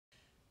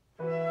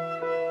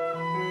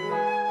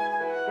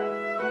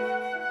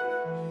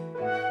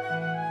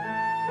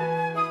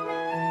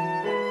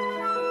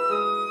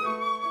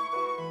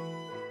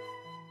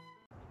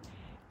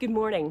Good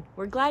morning.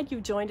 We're glad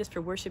you've joined us for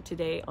worship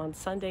today on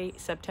Sunday,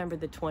 September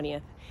the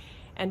 20th.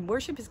 And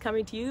worship is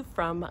coming to you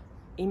from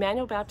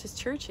Emmanuel Baptist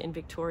Church in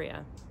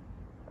Victoria.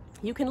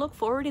 You can look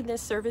forward in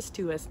this service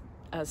to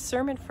a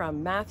sermon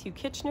from Matthew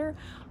Kitchener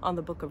on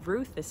the book of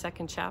Ruth, the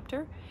 2nd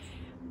chapter,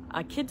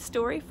 a kid's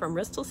story from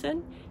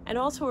Ristelson, and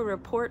also a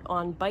report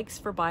on Bikes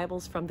for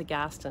Bibles from the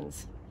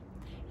Gastons.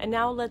 And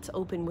now let's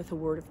open with a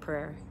word of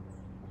prayer.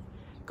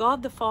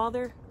 God the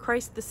Father,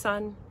 Christ the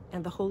Son,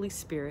 and the Holy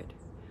Spirit,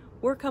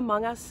 work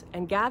among us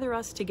and gather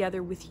us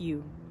together with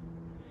you.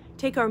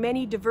 Take our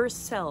many diverse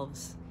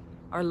selves,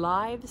 our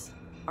lives,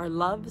 our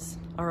loves,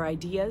 our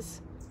ideas,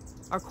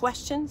 our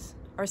questions,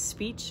 our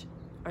speech,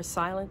 our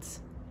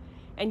silence,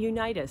 and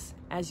unite us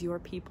as your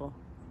people.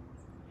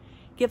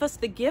 Give us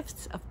the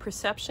gifts of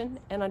perception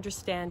and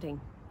understanding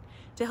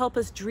to help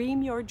us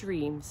dream your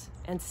dreams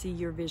and see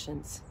your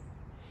visions,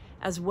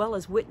 as well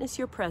as witness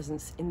your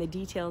presence in the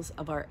details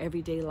of our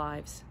everyday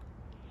lives.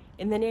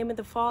 In the name of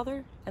the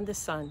Father, and the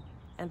Son,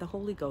 and the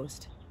Holy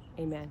Ghost.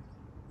 Amen.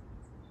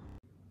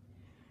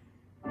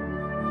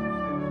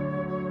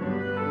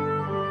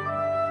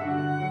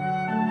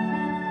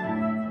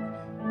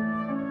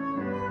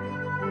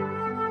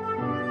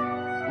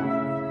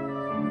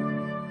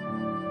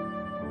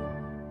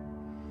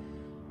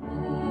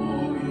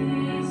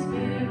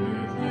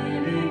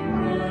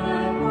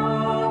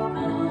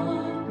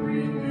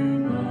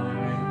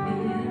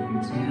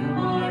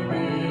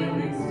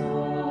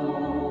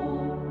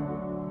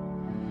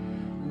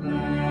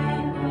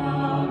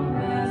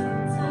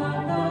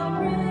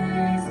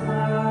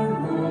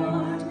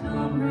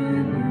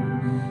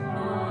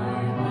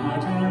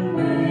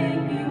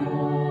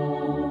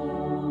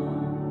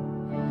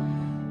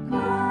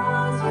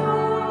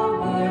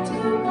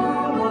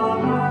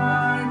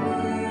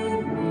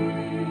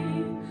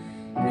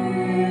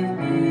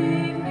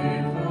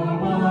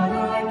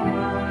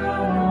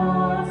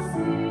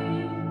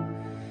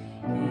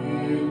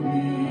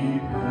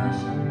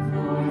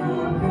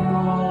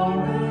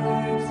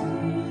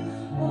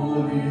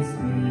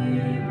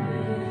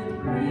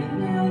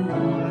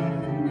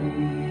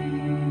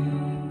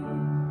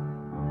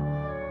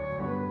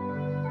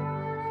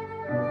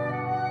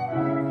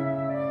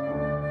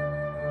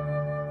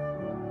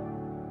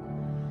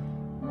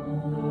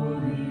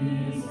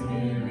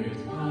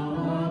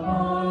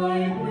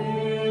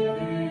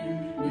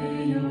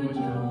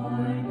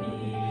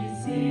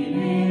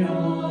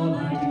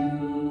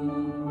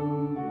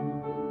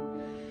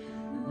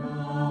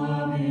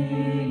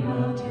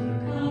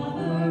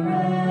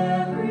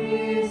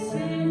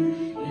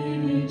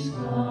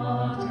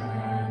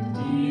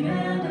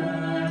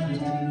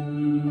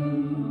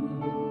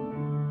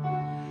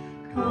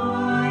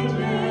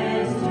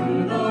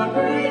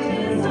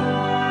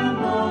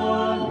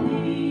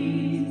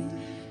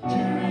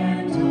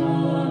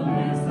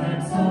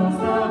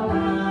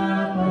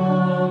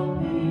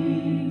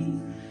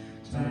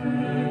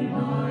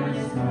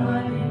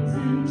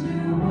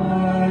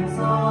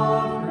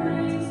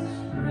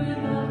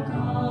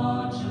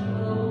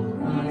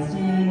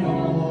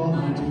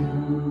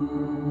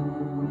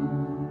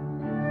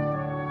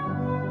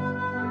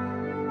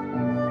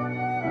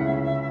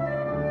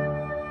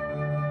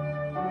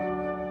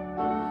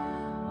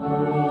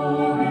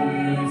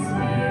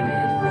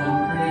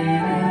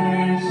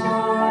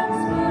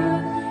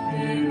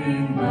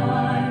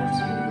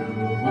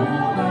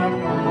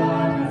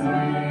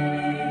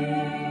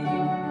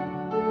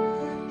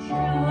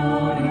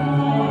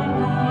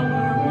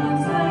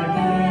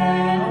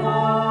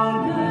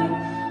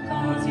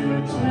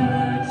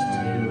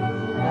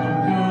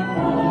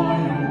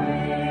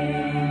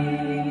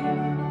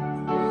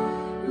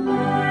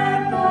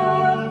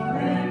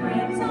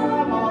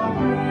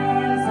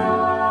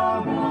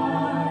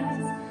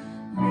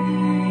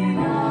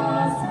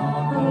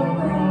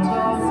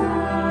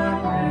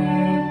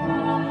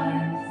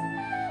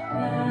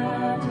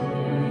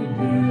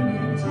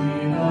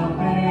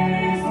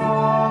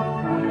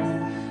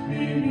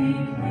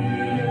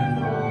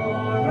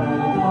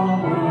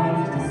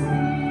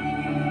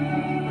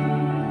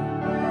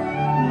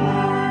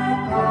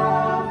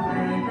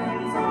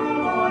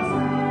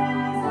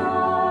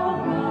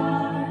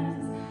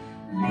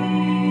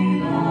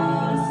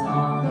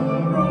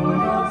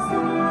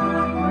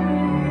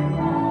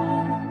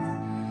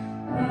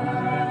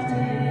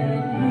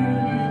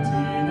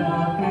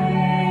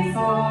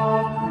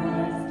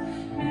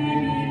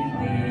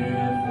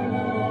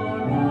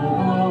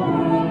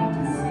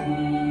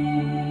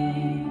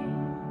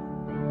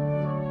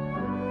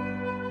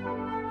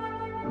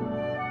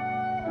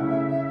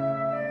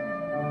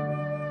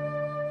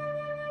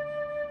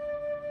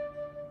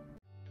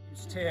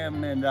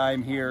 Tim, and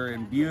I'm here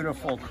in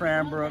beautiful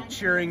Cranbrook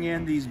cheering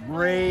in these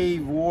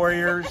brave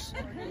warriors.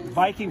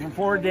 Biking for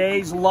 4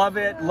 days, love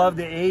it, love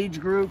the age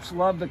groups,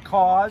 love the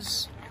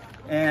cause,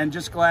 and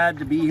just glad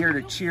to be here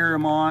to cheer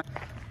them on.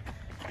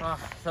 Oh,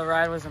 the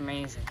ride was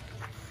amazing.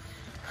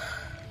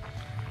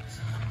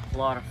 A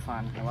lot of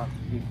fun, a lot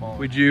of people.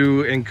 Would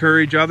you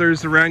encourage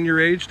others around your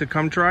age to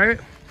come try it?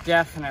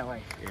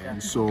 Definitely.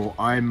 And so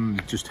I'm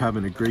just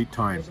having a great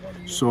time.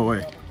 So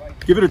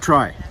give it a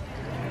try.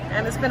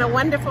 And it's been a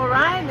wonderful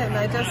ride, and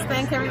I just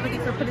thank everybody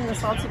for putting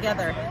this all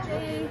together.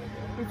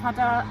 We've had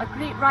a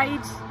great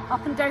ride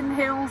up and down the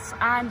hills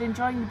and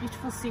enjoying the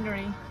beautiful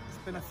scenery. It's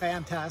been a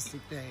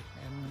fantastic day,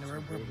 and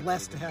we're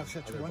blessed to have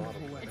such a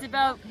wonderful weather. It's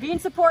about being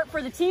support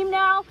for the team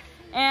now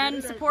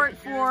and support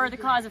for the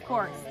cause, of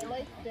course.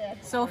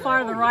 So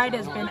far, the ride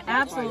has been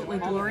absolutely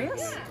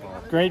glorious.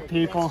 Great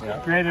people,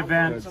 great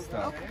event.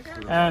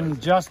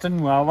 And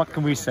Justin, well, what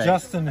can we say?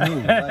 Justin who?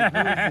 Like,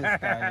 who is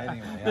this guy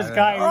anyway? This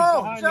guy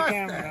who's behind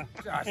Justin, the camera.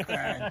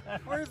 Justin.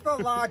 Where's the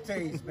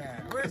lattes,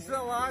 man? Where's the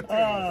lattes?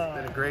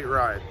 It's been a great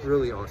ride.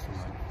 Really awesome.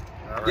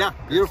 Right. Yeah,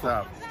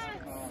 beautiful.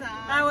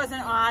 That was an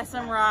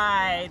awesome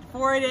ride.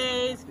 4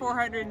 days,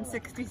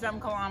 460 some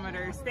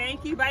kilometers.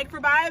 Thank you, Bike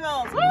for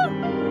Bibles.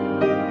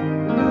 Woo!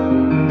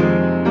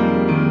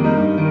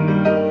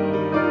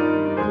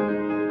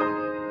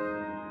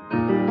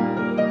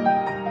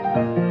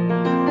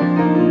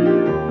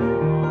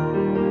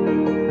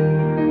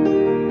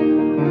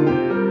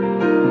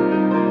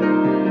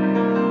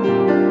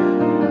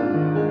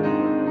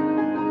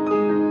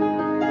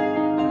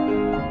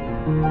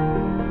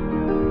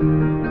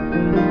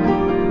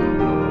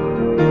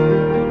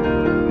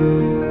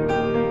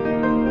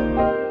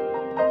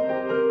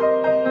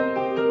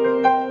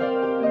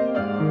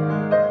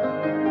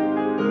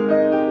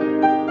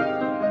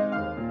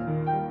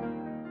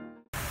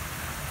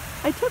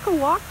 I took a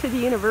walk to the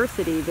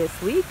university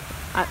this week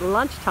at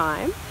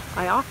lunchtime.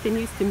 I often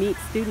used to meet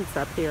students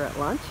up here at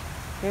lunch.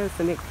 There's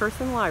the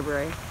McPherson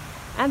Library.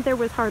 And there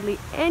was hardly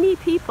any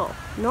people.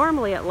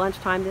 Normally at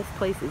lunchtime this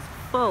place is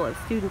full of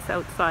students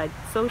outside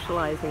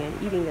socializing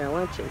and eating their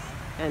lunches.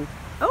 And,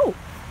 oh,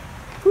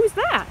 who's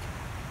that?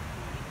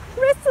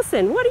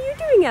 Ristelson, what are you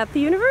doing at the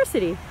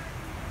university?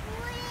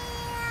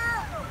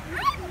 Well,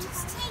 I'm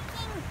just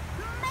taking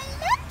my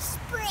lunch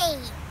break.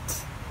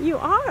 You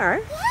are?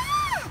 Yeah.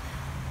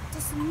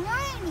 This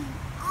morning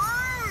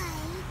I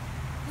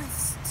was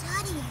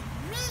studying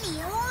really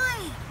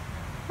hard.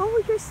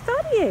 Oh, you're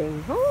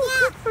studying. Oh,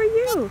 Yeah, good for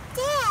you. But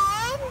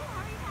then,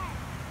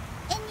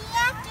 in the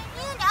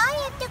afternoon, I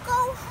have to go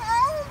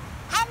home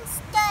and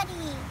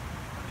study.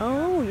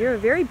 Oh, you're a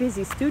very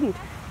busy student.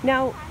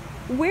 Now,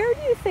 where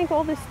do you think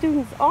all the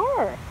students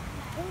are?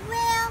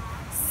 Well,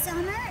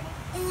 some are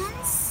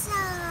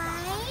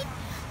inside,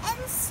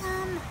 and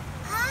some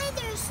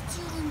other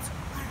students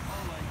are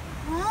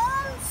at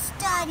home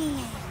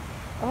studying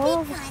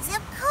because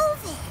of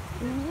COVID.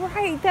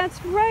 Right,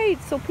 that's right.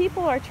 So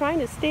people are trying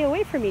to stay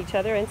away from each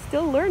other and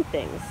still learn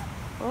things.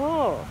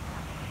 Oh,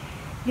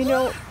 you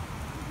know,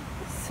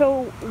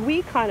 so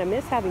we kind of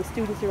miss having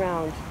students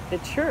around the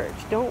church,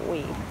 don't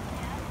we?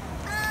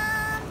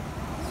 Yeah.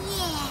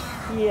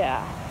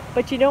 Yeah.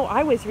 But you know,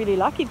 I was really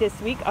lucky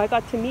this week. I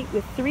got to meet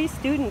with 3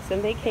 students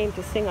and they came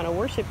to sing on a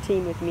worship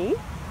team with me.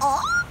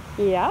 Oh?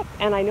 Yep,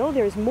 and I know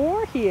there's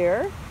more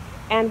here,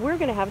 and we're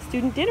going to have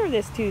student dinner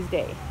this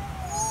Tuesday.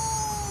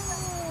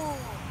 Ooh.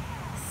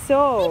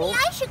 So, Maybe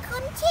I should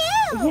come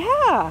too.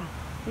 yeah,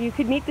 you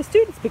could meet the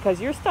students because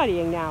you're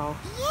studying now.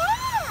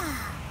 Yeah.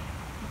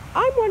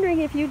 I'm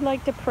wondering if you'd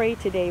like to pray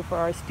today for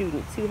our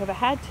students who have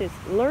had to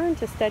learn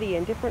to study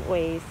in different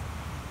ways,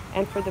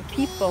 and for the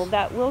people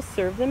that will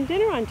serve them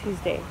dinner on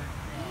Tuesday.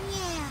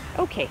 Yeah.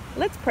 Okay,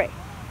 let's pray.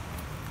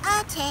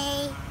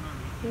 Okay.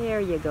 There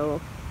you go.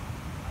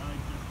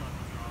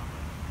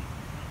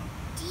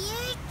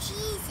 Dear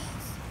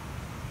Jesus,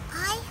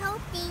 I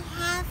hope they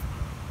have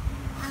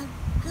a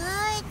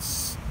good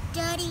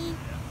study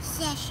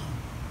session.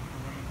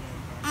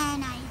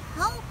 And I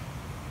hope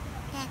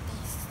that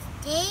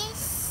they stay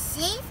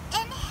safe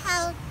and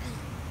healthy.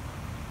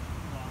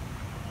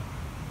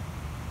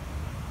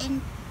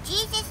 In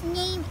Jesus'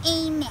 name,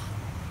 amen.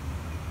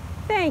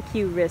 Thank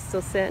you,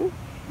 Ristelson.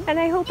 And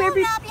I hope No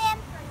problem.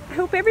 I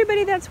hope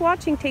everybody that's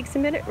watching takes a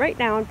minute right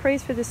now and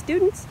prays for the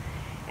students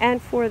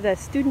and for the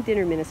student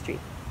dinner ministry.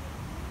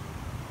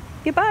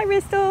 Goodbye,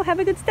 Ristel. Have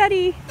a good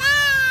study.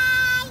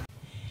 Bye.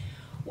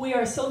 We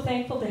are so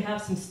thankful to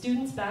have some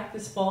students back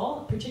this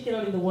fall,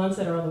 particularly the ones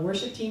that are on the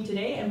worship team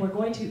today, and we're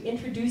going to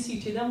introduce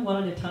you to them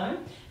one at a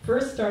time.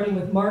 First, starting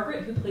with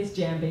Margaret, who plays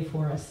djembe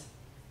for us.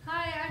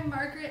 Hi, I'm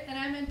Margaret, and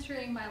I'm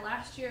entering my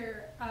last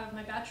year of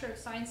my Bachelor of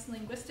Science in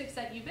Linguistics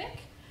at UVic.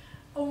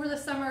 Over the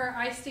summer,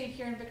 I stayed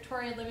here in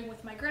Victoria living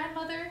with my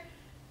grandmother,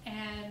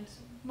 and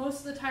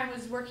most of the time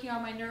was working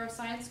on my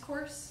neuroscience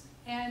course,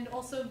 and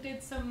also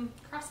did some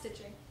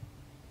cross-stitching.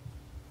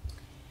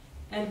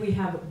 And we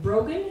have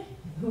Brogan,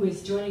 who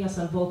is joining us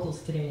on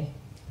vocals today.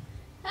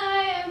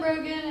 Hi, I'm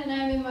Brogan, and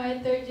I'm in my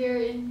 3rd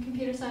year in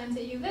computer science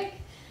at UVic.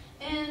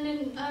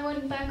 And I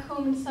went back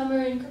home in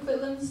summer in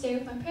Coquitlam to stay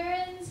with my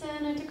parents,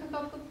 and I took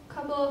a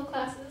couple of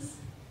classes.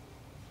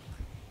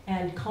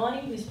 And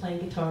Connie, who's playing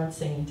guitar and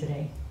singing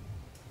today.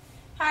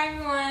 Hi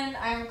everyone,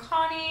 I'm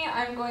Connie.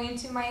 I'm going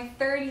into my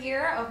 3rd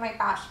year of my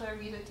Bachelor of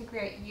Music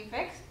degree at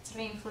UVic,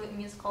 studying flute and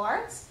musical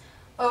arts.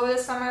 Over the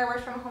summer I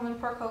worked from home in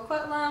Port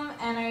Coquitlam,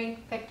 and I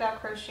picked up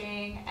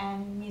crocheting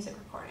and music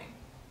recording.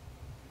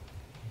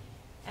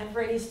 And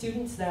for any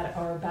students that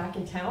are back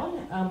in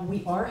town,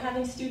 we are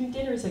having student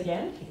dinners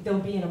again. They'll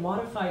be in a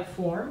modified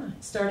form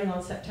starting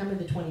on September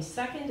the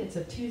 22nd. It's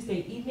a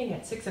Tuesday evening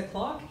at 6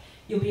 o'clock.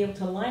 You'll be able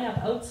to line up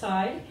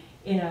outside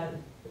in a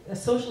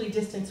socially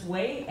distanced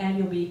way, and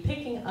you'll be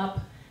picking up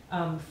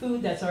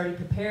food that's already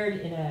prepared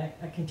in a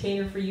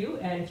container for you.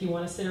 And if you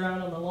want to sit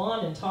around on the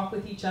lawn and talk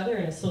with each other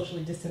in a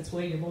socially distanced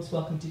way, you're most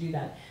welcome to do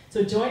that.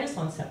 So join us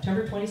on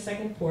September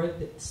 22nd for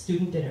the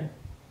student dinner.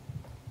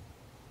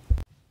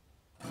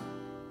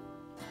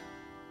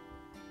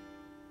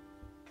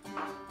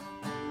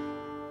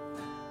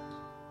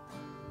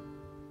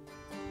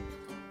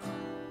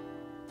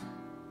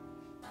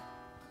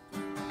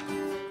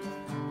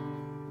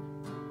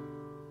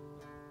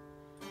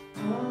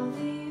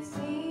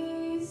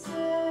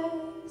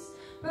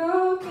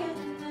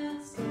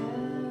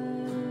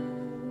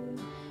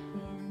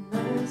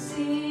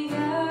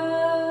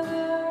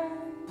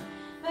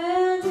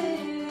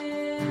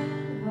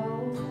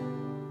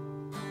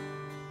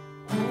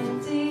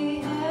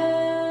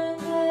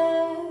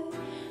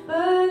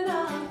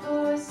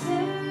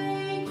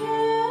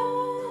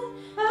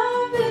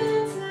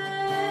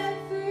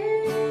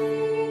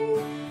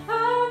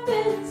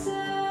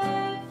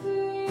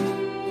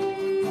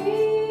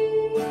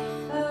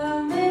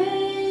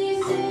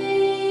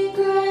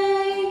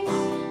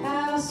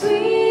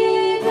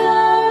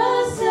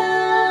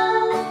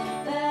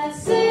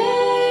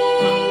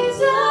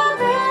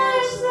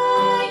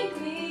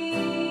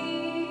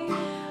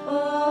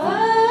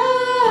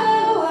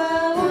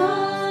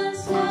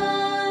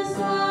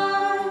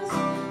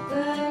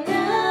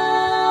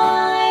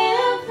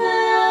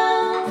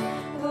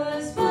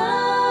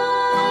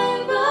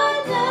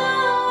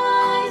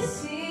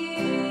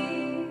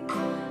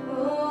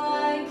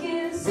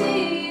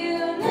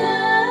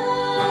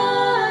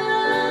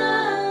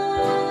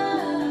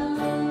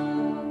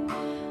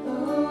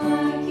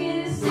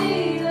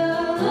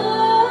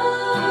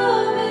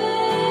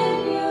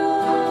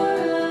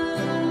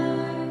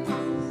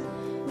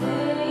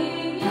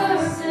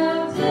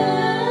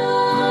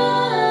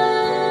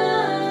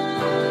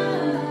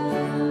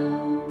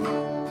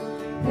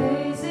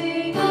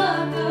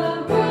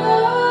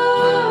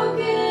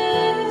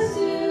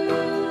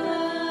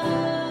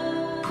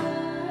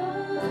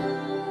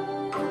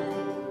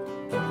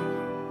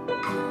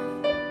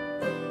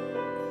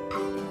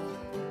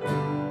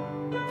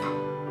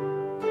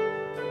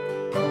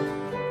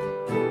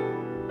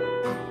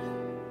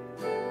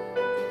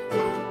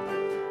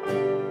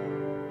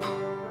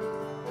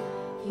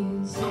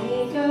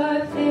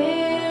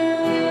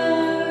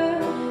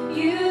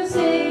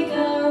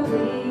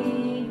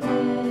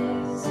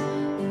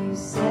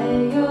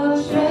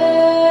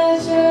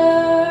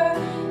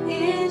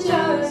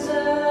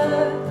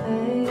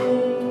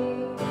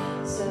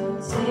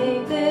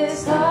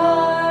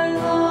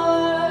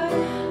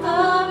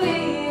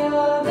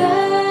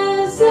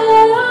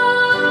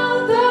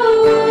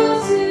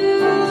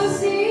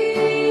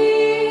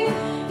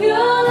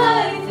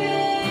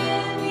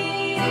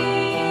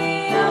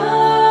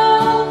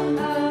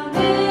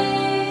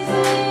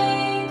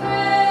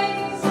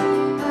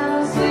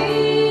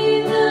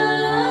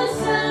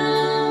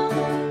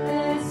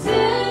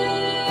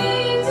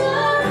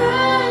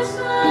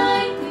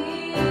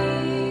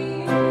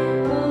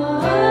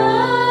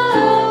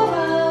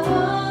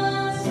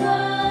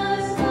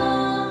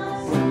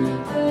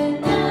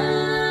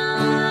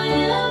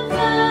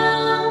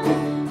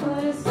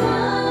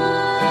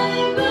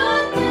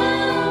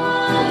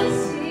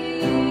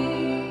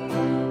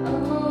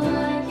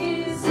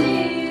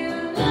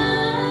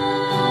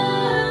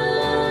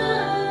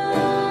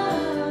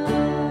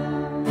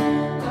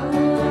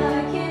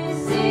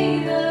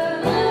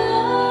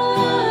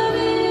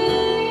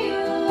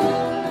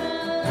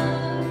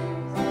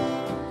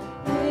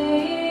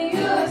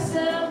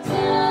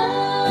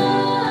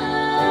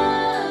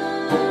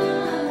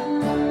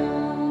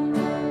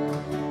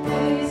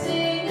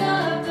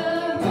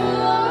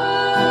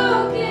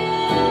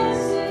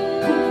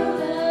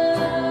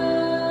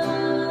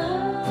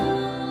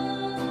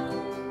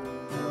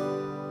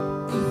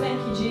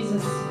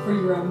 For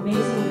your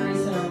amazing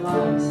grace in our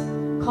lives,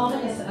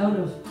 calling us out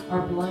of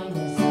our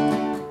blindness.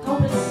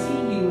 Help us see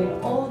you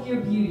in all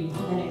your beauty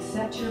and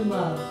accept your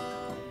love.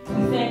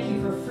 We thank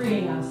you for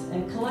freeing us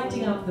and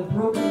collecting up the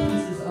broken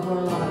pieces of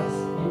our lives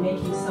and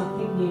making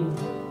something new.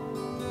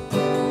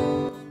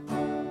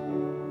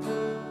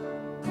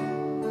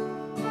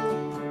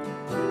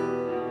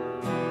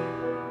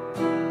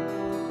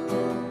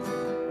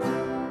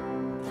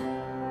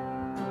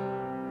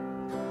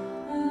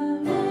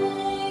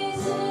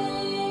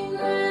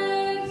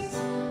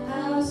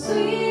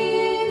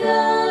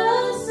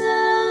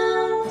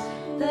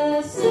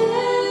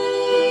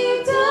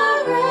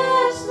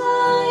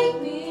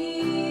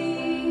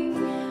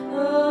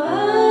 Oh,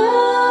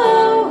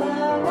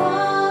 I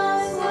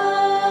once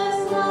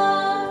was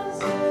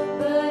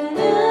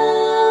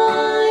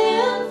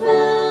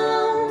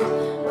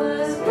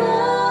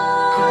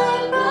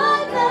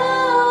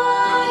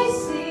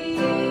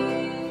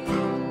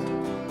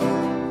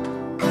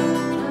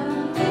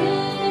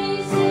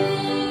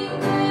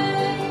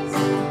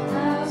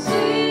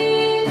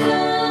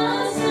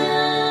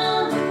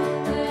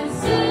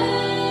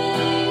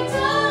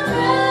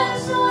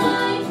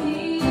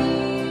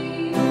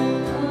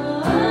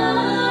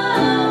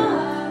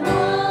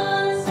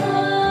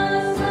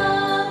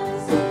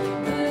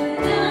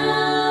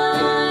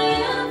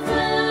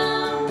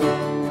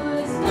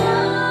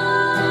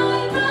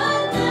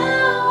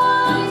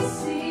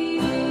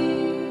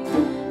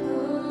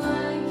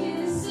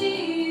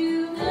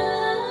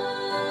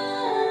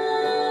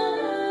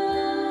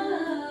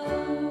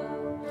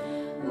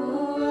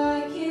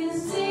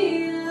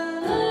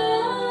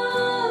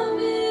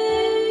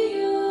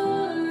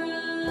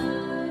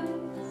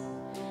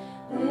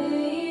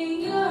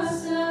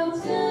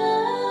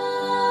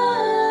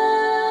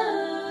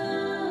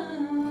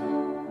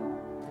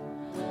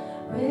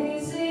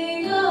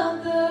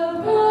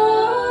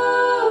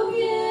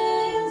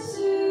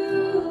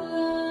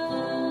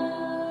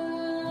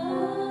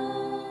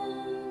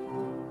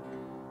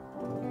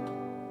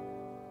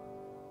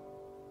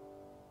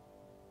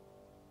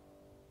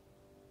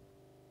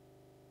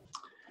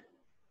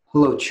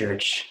Hello,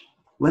 church.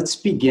 Let's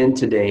begin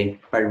today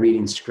by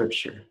reading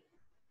scripture.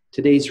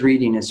 Today's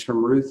reading is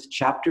from Ruth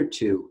chapter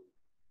 2,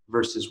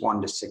 verses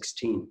 1 to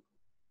 16.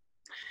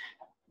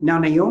 Now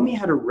Naomi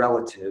had a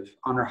relative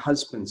on her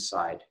husband's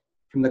side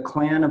from the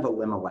clan of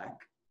Elimelech,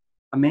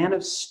 a man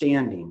of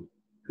standing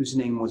whose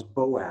name was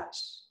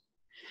Boaz.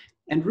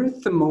 And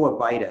Ruth the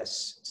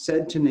Moabitess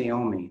said to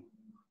Naomi,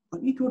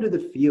 "Let me go to the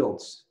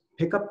fields,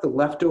 pick up the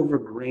leftover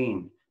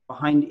grain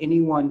behind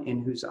anyone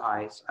in whose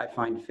eyes I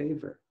find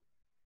favor."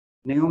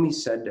 Naomi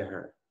said to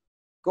her,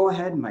 "Go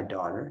ahead, my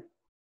daughter."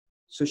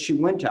 So she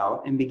went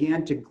out and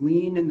began to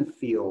glean in the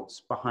fields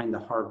behind the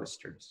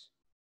harvesters.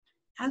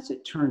 As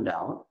it turned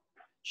out,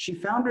 she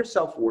found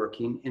herself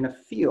working in a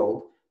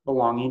field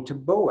belonging to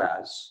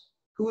Boaz,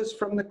 who was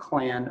from the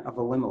clan of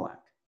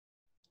Elimelech.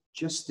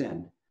 Just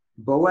then,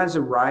 Boaz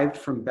arrived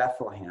from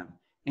Bethlehem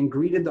and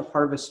greeted the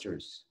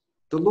harvesters.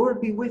 "The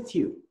Lord be with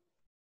you."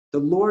 "The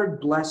Lord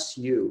bless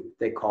you,"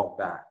 they called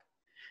back.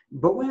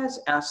 Boaz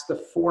asked the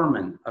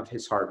foreman of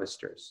his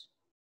harvesters,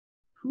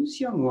 "Whose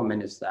young woman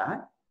is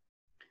that?"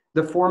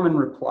 The foreman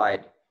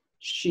replied,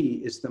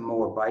 "She is the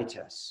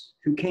Moabitess,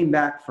 who came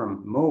back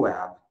from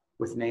Moab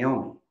with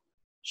Naomi.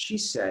 She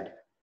said,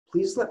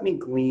 'Please let me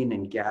glean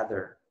and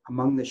gather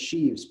among the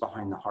sheaves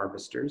behind the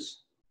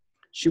harvesters.'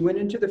 She went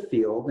into the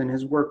field and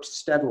has worked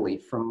steadily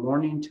from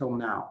morning till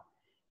now,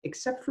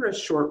 except for a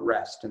short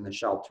rest in the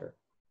shelter."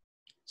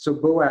 So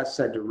Boaz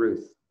said to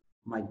Ruth,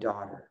 "My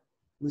daughter,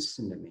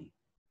 listen to me.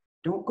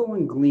 Don't go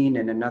and glean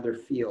in another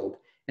field,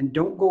 and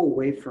don't go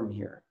away from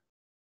here.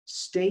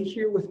 Stay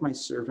here with my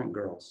servant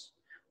girls.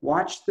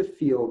 Watch the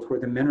field where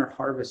the men are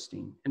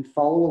harvesting and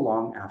follow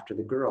along after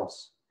the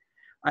girls.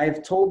 I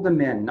have told the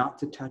men not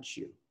to touch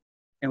you,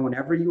 and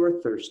whenever you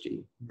are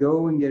thirsty,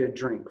 go and get a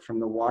drink from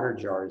the water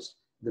jars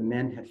the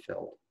men had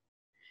filled."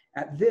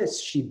 At this,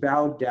 she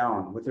bowed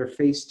down with her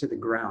face to the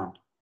ground.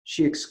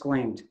 She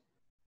exclaimed,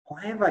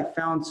 "Why have I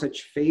found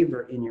such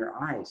favor in your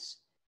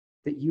eyes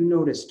that you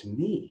noticed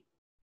me,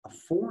 a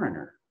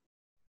foreigner?"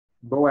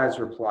 Boaz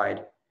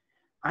replied,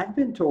 "I've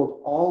been told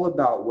all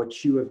about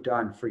what you have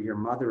done for your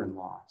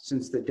mother-in-law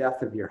since the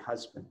death of your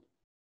husband,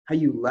 how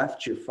you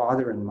left your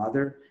father and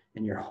mother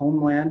and your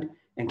homeland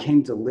and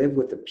came to live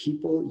with a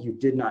people you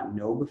did not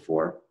know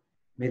before.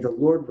 May the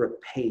Lord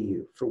repay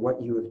you for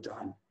what you have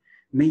done.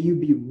 May you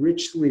be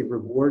richly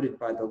rewarded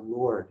by the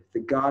Lord, the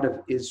God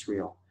of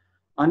Israel,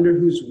 under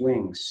whose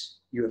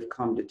wings you have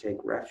come to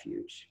take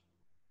refuge."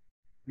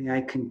 "May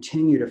I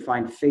continue to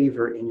find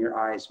favor in your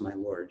eyes, my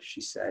Lord," she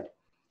said.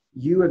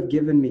 "You have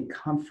given me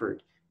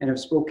comfort and have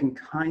spoken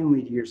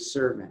kindly to your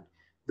servant,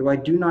 though I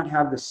do not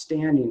have the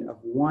standing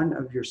of one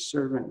of your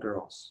servant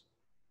girls."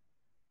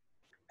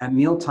 At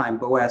mealtime,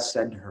 Boaz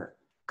said to her,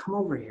 "Come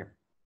over here,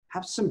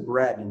 have some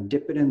bread and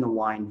dip it in the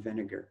wine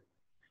vinegar."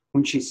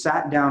 When she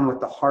sat down with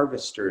the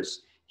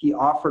harvesters, he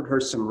offered her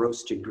some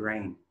roasted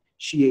grain.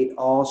 She ate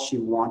all she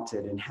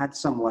wanted and had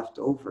some left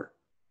over.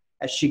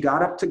 As she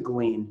got up to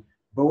glean,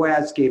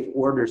 Boaz gave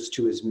orders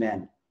to his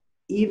men,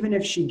 "Even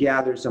if she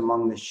gathers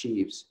among the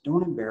sheaves,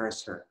 don't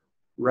embarrass her.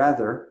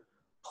 Rather,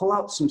 pull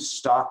out some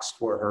stalks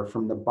for her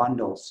from the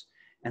bundles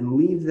and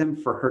leave them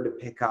for her to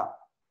pick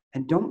up,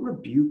 and don't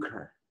rebuke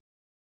her."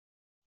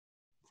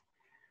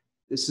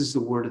 This is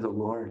the word of the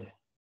Lord.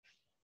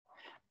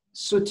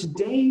 So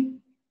today,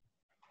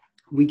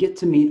 we get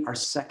to meet our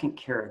second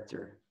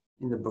character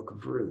in the book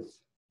of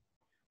Ruth.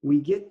 We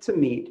get to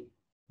meet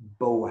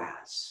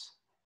Boaz.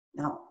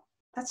 Now,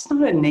 that's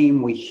not a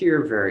name we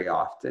hear very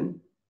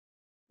often,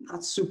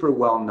 not super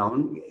well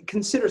known.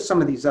 Consider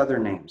some of these other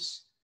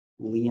names: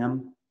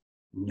 Liam,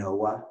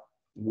 Noah,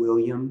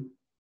 William,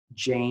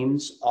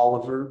 James,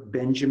 Oliver,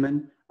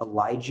 Benjamin,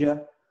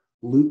 Elijah,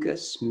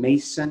 Lucas,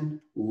 Mason,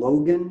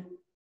 Logan.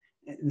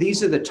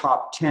 These are the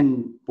top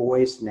 10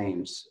 boys'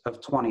 names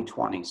of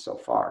 2020 so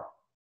far.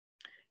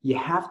 You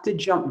have to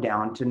jump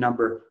down to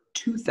number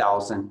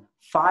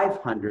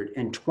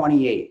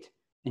 2,528,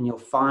 and you'll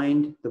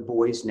find the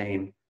boy's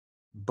name,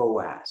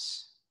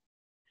 Boaz.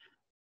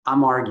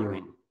 I'm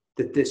arguing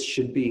that this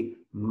should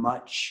be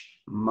much,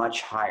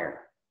 much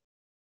higher.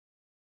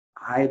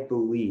 I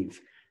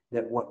believe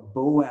that what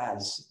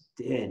Boaz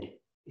did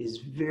is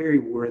very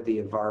worthy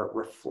of our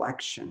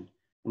reflection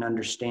and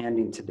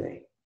understanding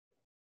today.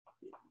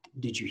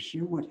 Did you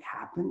hear what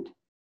happened?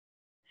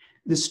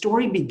 The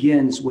story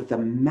begins with a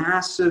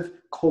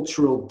massive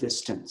cultural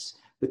distance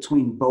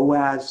between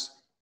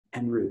Boaz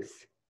and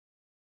Ruth.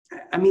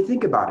 I mean,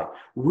 think about it.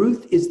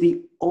 Ruth is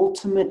the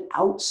ultimate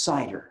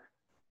outsider.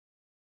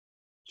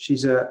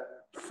 She's a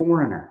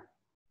foreigner.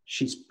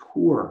 She's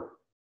poor,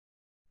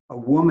 a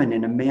woman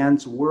in a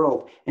man's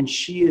world, and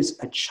she is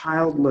a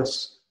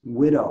childless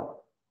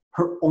widow.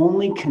 Her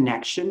only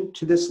connection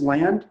to this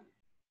land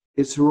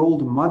is her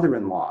old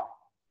mother-in-law,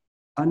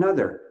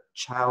 another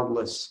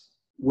childless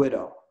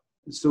widow.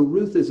 So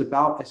Ruth is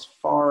about as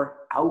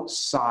far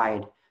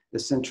outside the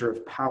center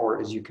of power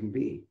as you can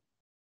be.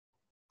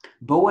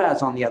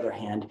 Boaz, on the other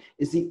hand,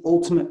 is the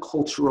ultimate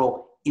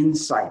cultural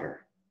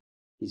insider.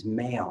 He's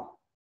male,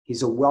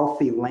 He's a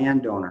wealthy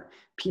landowner,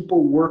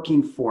 people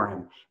working for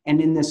him.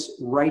 And in this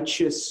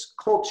righteous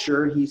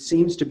culture, he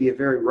seems to be a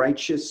very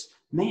righteous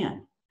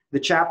man. The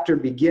chapter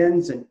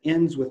begins and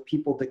ends with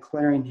people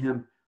declaring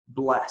him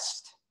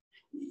blessed.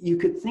 You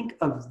could think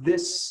of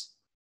this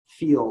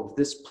field,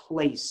 this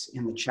place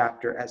in the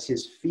chapter, as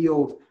his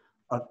field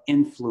of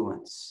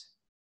influence.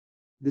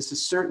 This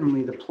is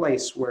certainly the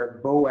place where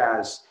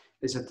Boaz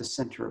is at the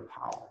center of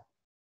power.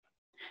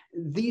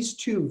 These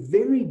two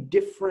very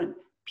different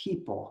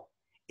people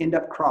end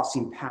up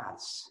crossing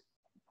paths.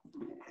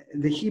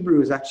 The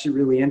Hebrew is actually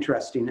really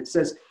interesting. It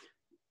says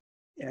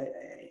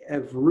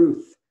of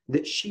Ruth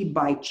that she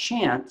by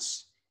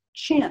chance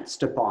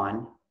chanced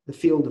upon the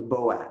field of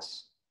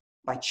Boaz.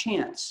 By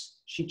chance,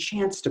 she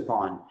chanced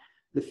upon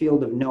the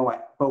field of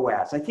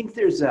Boaz. I think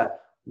there's a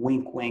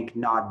wink, wink,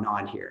 nod,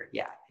 nod here.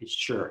 Yeah, it's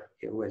sure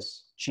it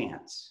was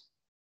chance.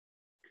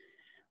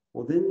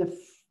 Well, then the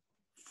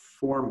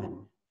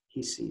foreman,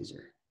 he sees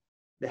her,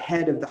 the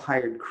head of the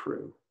hired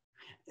crew.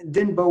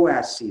 Then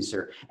Boaz sees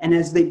her. And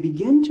as they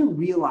begin to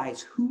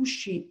realize who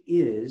she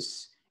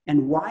is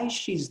and why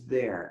she's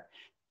there,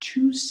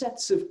 two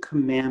sets of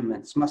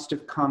commandments must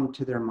have come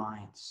to their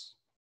minds.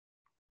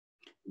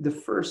 The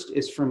first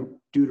is from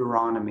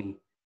Deuteronomy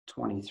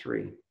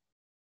 23.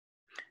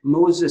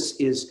 Moses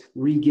is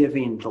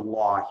re-giving the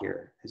law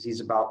here as he's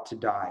about to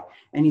die,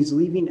 and he's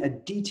leaving a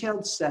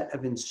detailed set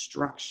of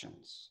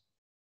instructions.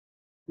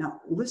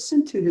 Now,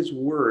 listen to his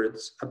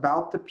words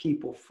about the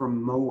people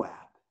from Moab.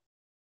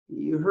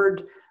 You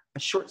heard a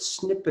short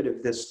snippet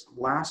of this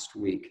last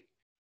week,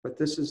 but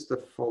this is the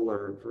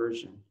fuller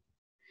version.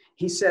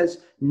 He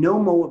says, "No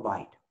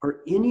Moabite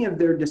or any of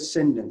their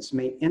descendants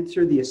may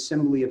enter the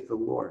assembly of the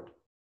Lord,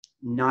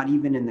 not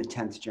even in the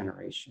 10th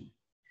generation.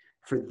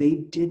 For they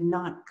did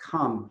not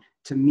come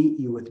to meet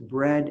you with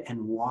bread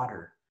and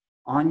water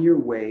on your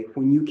way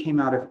when you came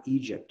out of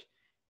Egypt,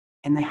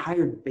 and they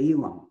hired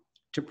Balaam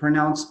to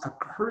pronounce a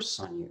curse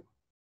on you.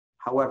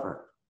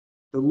 However,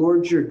 the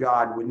Lord your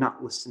God would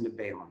not listen to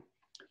Balaam,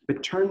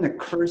 but turned the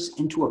curse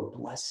into a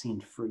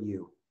blessing for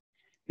you,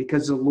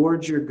 because the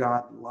Lord your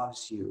God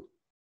loves you.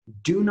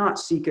 Do not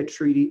seek a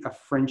treaty of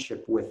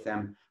friendship with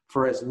them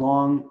for as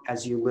long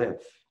as you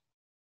live."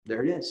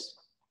 There it is,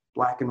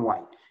 black and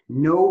white.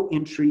 No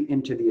entry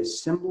into the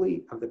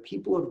assembly of the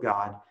people of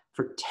God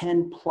for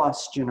 10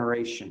 plus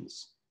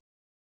generations.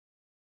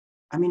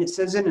 I mean, it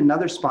says in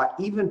another spot,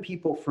 even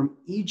people from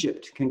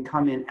Egypt can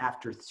come in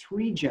after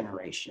 3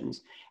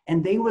 generations,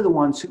 and they were the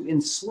ones who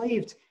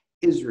enslaved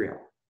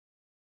Israel.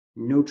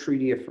 No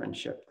treaty of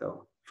friendship,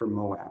 though, for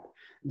Moab.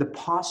 The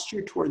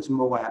posture towards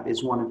Moab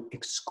is one of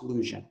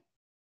exclusion,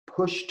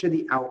 pushed to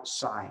the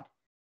outside.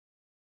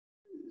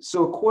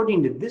 So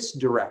according to this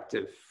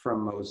directive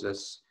from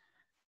Moses,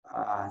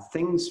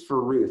 things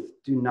for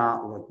Ruth do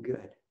not look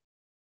good.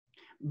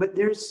 But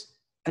there's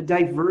a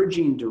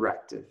diverging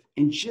directive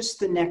in just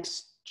the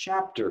next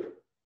chapter,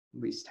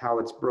 at least how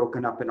it's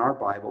broken up in our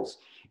Bibles.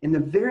 In the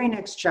very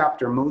next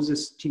chapter,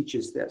 Moses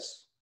teaches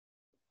this.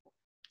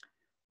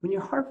 When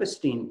you're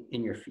harvesting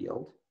in your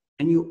field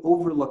and you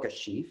overlook a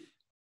sheaf,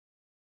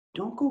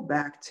 don't go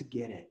back to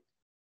get it.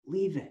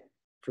 Leave it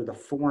for the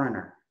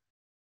foreigner,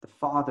 the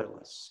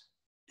fatherless,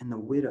 and the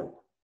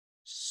widow,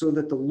 so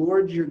that the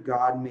Lord your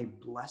God may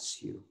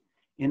bless you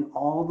in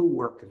all the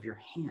work of your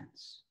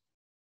hands.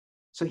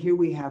 So here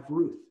we have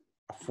Ruth,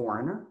 a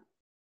foreigner,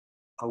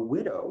 a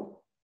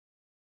widow,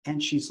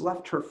 and she's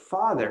left her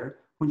father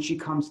when she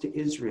comes to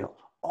Israel.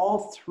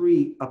 All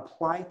three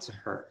apply to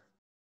her.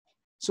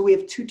 So we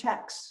have 2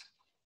 texts,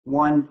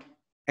 one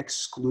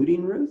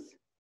excluding Ruth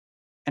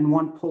and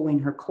one pulling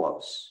her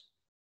close.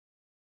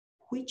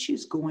 Which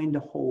is going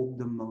to hold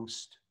the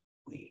most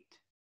weight?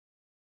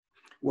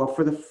 Well,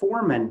 for the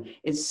foreman,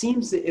 it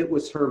seems that it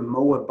was her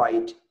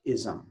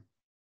Moabite-ism.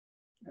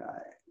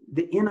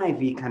 The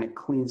NIV kind of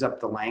cleans up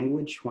the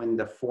language when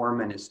the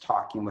foreman is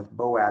talking with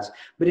Boaz,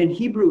 but in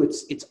Hebrew,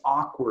 it's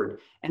awkward,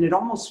 and it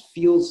almost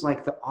feels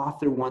like the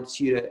author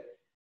wants you to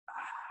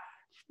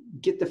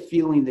get the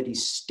feeling that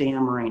he's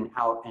stammering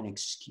out an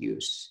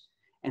excuse.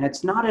 And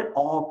it's not at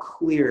all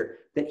clear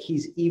that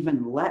he's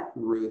even let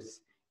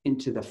Ruth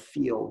into the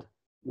field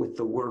with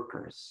the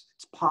workers.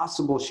 It's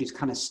possible she's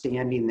kind of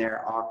standing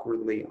there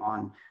awkwardly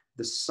on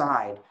the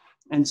side.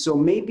 And so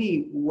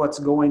maybe what's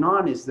going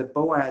on is that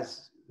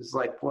Boaz is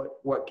like,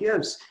 what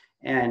gives?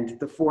 And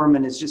the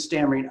foreman is just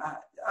stammering,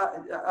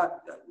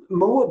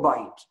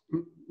 Moabite,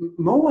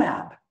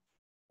 Moab.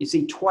 You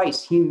see,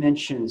 twice he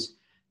mentions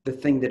the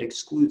thing that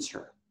excludes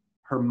her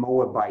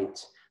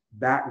Moabite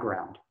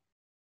background.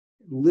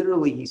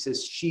 Literally, he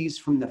says she's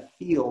from the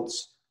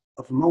fields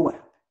of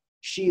Moab.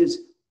 She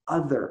is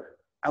other,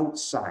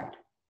 outside.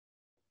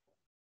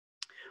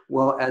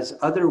 Well, as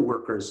other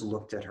workers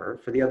looked at her,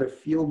 for the other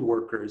field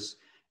workers,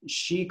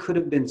 she could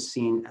have been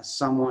seen as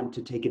someone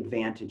to take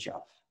advantage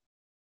of.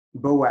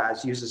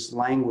 Boaz uses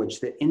language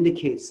that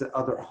indicates that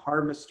other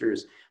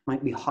harvesters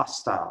might be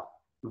hostile,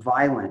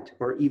 violent,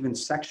 or even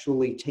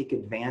sexually take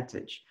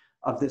advantage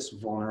of this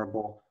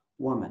vulnerable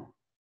woman.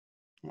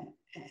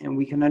 And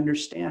we can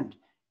understand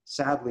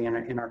sadly,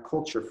 in our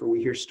culture, for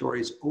we hear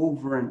stories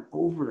over and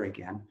over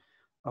again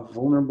of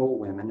vulnerable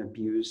women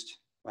abused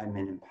by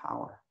men in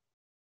power.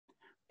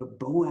 But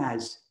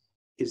Boaz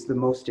is the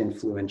most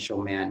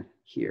influential man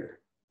here,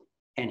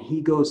 and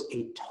he goes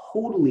a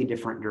totally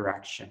different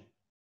direction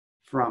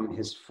from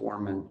his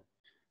foreman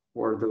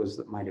or those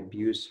that might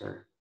abuse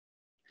her.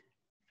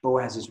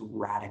 Boaz is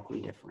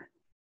radically different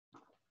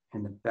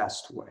in the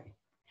best way.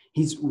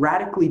 He's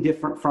radically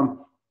different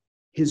from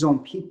his own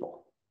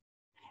people.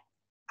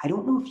 I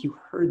don't know if you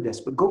heard this,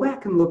 but go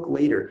back and look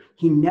later.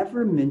 He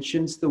never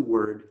mentions the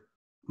word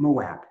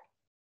Moab.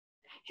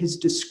 His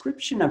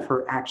description of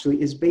her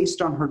actually is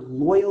based on her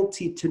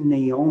loyalty to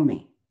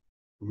Naomi,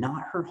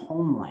 not her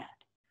homeland,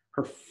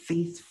 her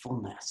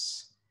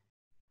faithfulness.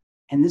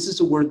 And this is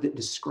a word that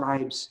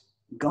describes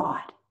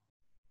God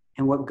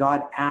and what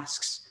God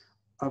asks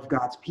of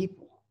God's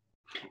people.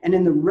 And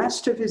in the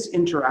rest of his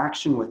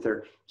interaction with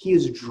her, he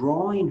is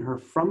drawing her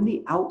from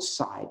the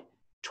outside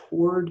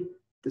toward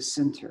the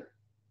center.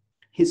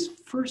 His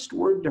first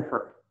word to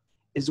her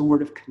is a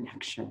word of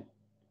connection.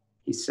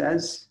 He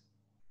says,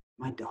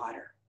 my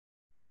daughter.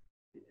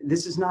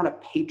 This is not a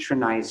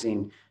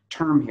patronizing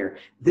term here.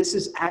 This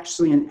is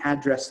actually an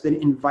address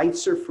that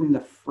invites her from the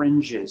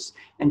fringes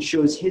and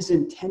shows his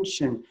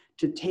intention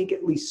to take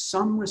at least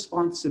some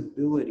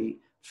responsibility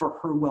for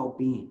her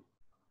well-being.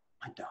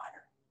 My daughter.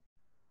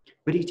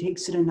 But he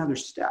takes it another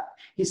step.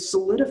 He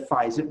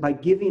solidifies it by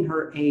giving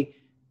her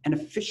an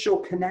official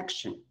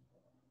connection.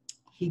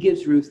 He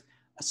gives Ruth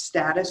a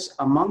status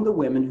among the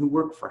women who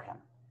work for him.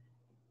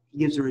 He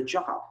gives her a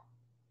job.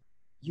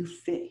 You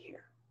fit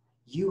here.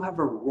 You have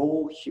a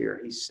role here,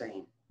 he's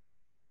saying.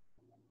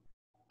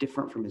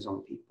 Different from his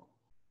own people.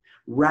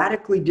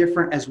 Radically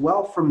different as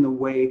well from the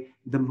way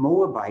the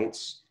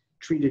Moabites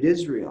treated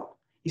Israel.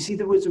 You see,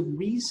 there was a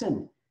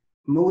reason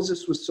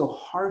Moses was so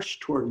harsh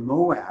toward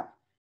Moab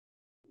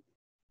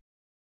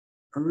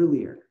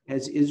earlier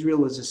as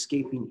Israel is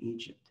escaping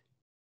Egypt.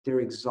 They're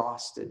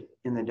exhausted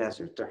in the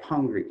desert. They're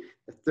hungry.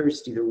 They're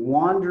thirsty. They're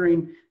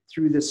wandering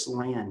through this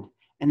land.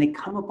 And they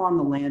come upon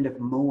the land of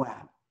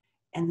Moab.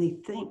 And they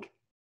think,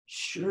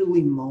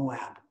 surely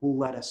Moab will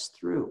let us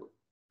through.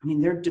 I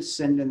mean, they're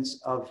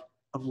descendants of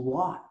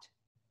Lot,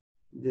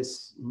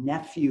 this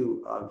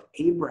nephew of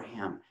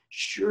Abraham.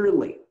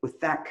 Surely, with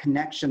that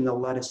connection, they'll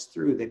let us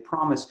through. They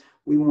promise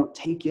we won't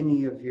take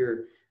any of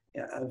your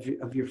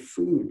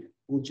food.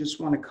 We'll just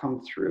want to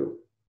come through.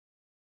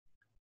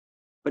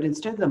 But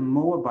instead of the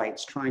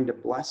Moabites trying to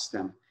bless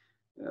them,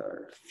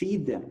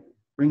 feed them,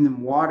 bring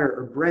them water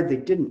or bread, they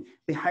didn't.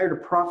 They hired a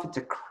prophet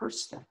to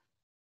curse them.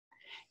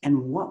 And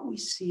what we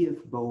see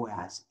of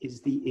Boaz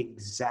is the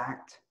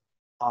exact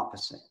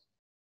opposite.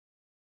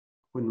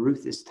 When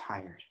Ruth is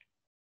tired,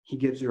 he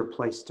gives her a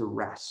place to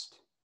rest,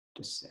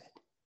 to sit.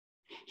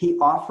 He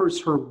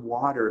offers her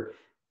water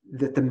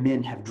that the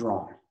men have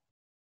drawn.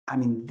 I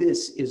mean,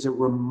 this is a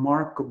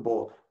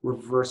remarkable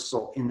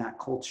reversal in that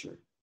culture.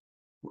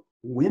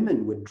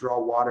 Women would draw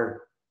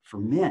water for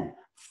men.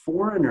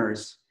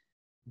 Foreigners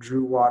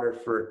drew water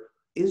for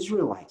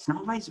Israelites,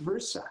 not vice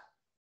versa.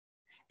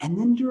 And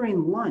then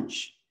during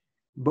lunch,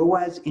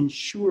 Boaz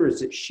ensures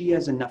that she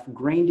has enough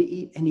grain to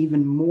eat and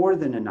even more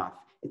than enough.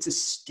 It's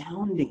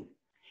astounding.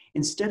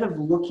 Instead of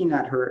looking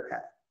at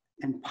her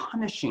and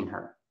punishing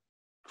her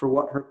for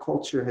what her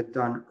culture had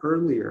done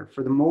earlier,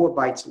 for the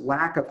Moabites'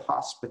 lack of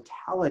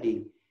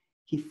hospitality,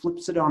 he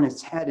flips it on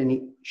its head and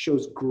he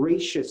shows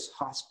gracious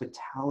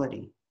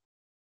hospitality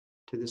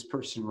to this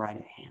person right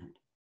at hand.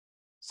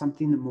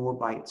 Something the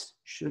Moabites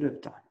should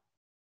have done.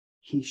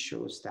 He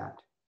shows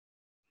that.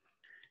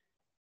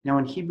 Now,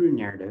 in Hebrew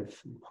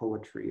narrative and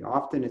poetry,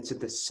 often it's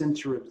at the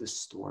center of the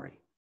story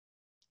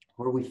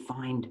where we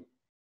find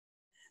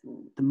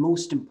the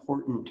most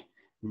important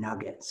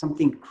nugget,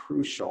 something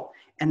crucial.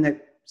 And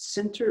the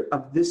center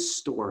of this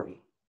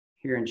story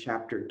here in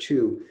chapter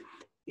 2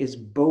 is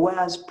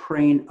Boaz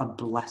praying a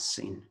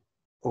blessing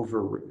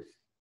over Ruth.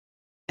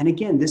 And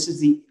again, this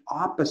is the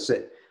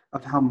opposite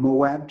of how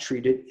Moab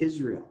treated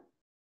Israel.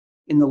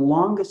 In the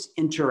longest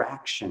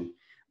interaction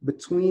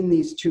between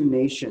these two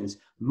nations,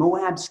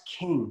 Moab's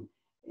king,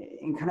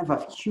 in kind of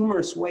a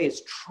humorous way,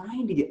 is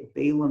trying to get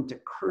Balaam to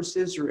curse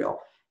Israel.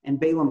 And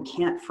Balaam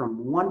can't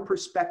from one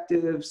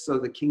perspective. So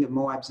the king of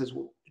Moab says,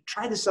 well,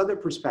 try this other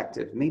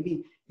perspective.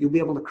 Maybe you'll be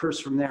able to curse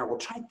from there. Well,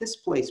 try this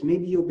place.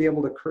 Maybe you'll be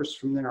able to curse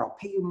from there. I'll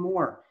pay you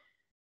more.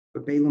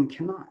 But Balaam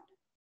cannot.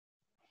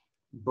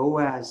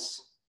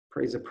 Boaz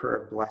prays a prayer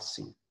of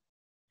blessing.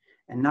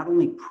 And not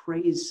only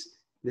prays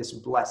this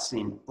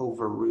blessing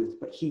over Ruth,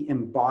 but he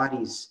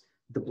embodies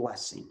the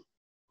blessing.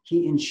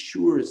 He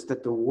ensures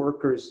that the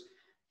workers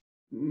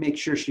make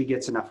sure she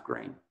gets enough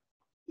grain.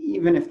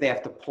 Even if they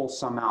have to pull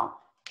some out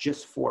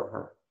just for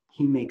her,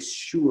 he makes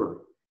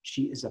sure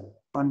she is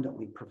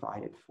abundantly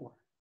provided for.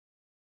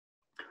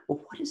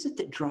 Well, what is it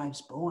that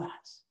drives Boaz?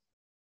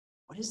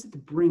 What is it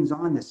that brings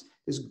on this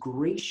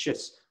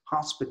gracious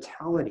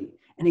hospitality?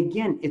 And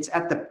again, it's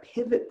at the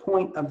pivot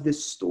point of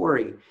this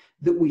story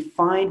that we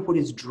find what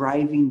is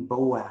driving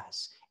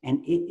Boaz,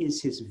 and it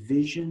is his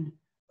vision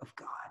of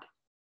God.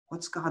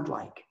 What's God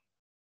like?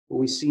 Well,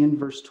 we see in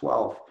verse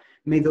 12,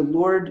 may the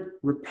Lord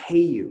repay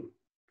you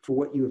for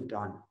what you have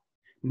done.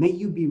 May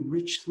you be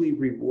richly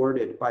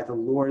rewarded by the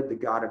Lord, the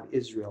God of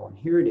Israel. And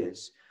here it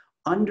is,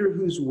 under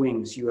whose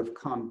wings you have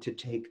come to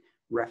take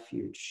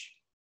refuge.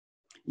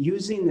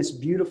 Using this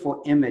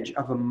beautiful image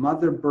of a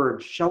mother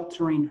bird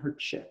sheltering her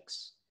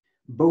chicks,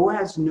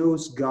 Boaz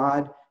knows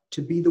God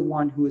to be the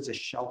one who is a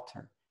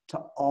shelter to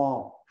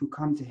all who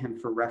come to him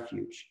for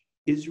refuge,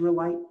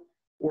 Israelite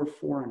or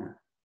foreigner.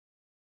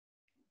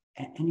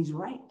 And he's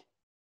right.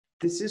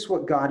 This is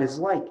what God is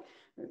like.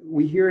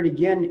 We hear it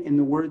again in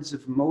the words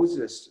of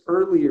Moses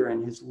earlier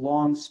in his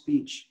long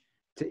speech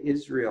to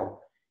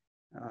Israel.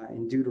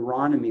 In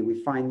Deuteronomy,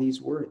 we find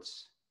these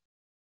words.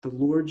 The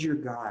Lord your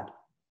God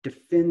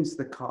defends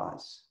the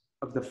cause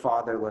of the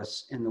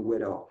fatherless and the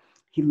widow.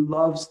 He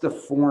loves the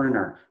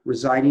foreigner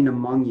residing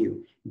among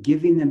you,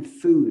 giving them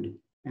food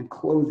and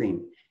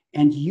clothing.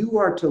 And you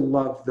are to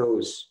love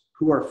those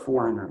who are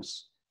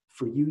foreigners,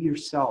 for you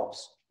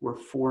yourselves were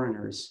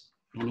foreigners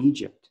in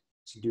Egypt.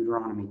 It's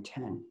Deuteronomy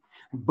 10.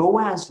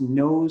 Boaz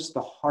knows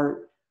the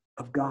heart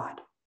of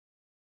God.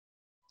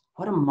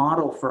 What a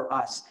model for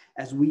us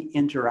as we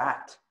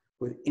interact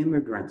with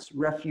immigrants,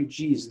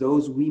 refugees,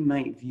 those we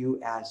might view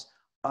as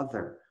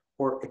other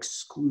or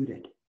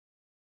excluded.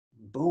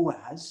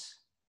 Boaz,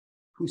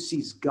 who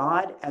sees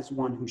God as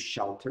one who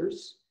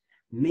shelters,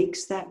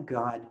 makes that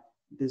God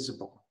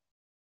visible.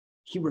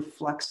 He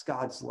reflects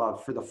God's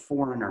love for the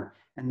foreigner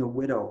and the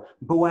widow.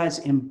 Boaz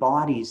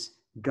embodies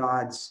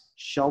God's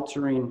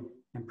sheltering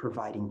and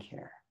providing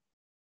care.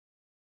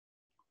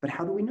 But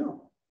how do we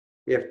know?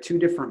 We have two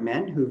different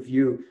men who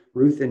view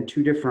Ruth in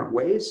two different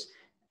ways.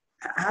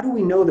 How do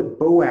we know that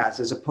Boaz,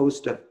 as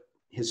opposed to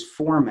his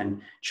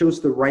foreman,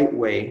 chose the right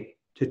way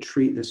to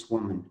treat this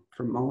woman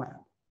from Moab?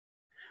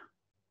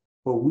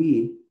 Well,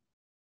 we,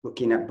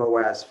 looking at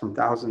Boaz from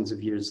thousands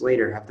of years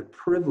later, have the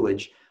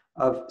privilege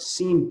of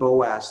seeing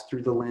Boaz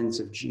through the lens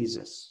of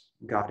Jesus,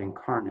 God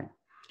incarnate.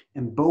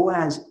 And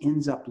Boaz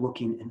ends up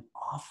looking an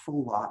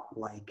awful lot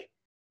like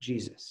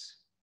Jesus,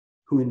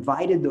 who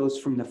invited those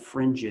from the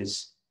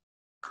fringes,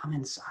 come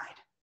inside.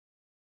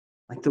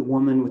 Like the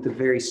woman with a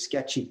very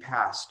sketchy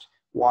past,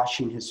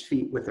 washing his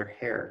feet with her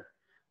hair.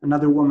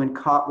 Another woman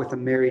caught with a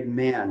married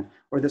man,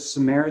 or the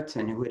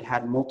Samaritan who had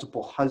had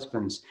multiple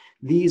husbands.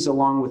 These,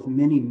 along with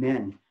many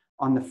men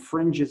on the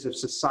fringes of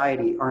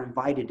society, are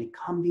invited to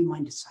come be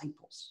my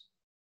disciples.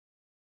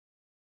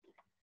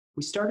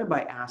 We started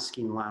by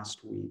asking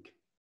last week,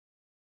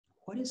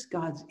 what is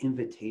God's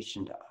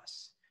invitation to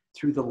us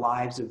through the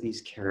lives of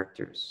these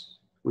characters?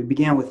 We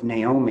began with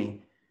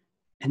Naomi,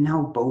 and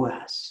now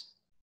Boaz.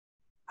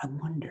 I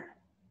wonder,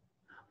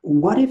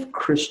 what if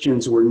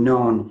Christians were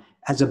known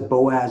as a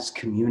Boaz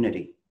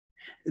community?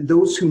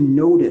 Those who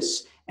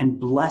notice and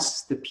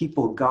bless the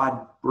people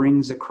God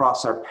brings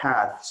across our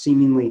path,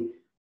 seemingly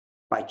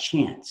by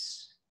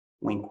chance.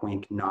 Wink,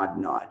 wink, nod,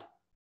 nod.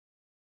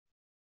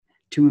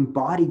 To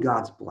embody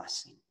God's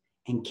blessing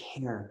and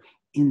care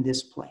in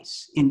this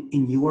place,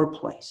 in your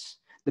place,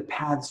 the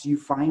paths you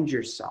find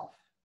yourself.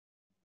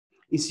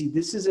 You see,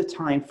 this is a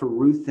time for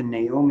Ruth and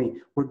Naomi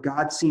where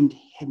God seemed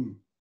hidden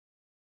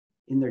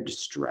in their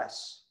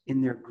distress,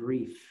 in their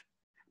grief.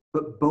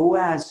 But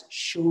Boaz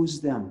shows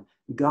them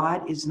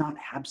God is not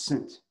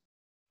absent.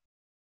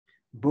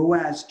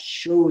 Boaz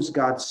shows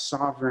God's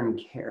sovereign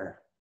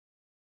care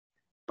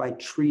by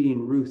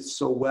treating Ruth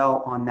so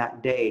well on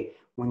that day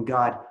when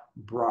God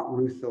brought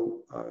Ruth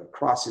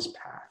across his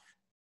path.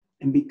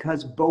 And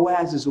because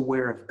Boaz is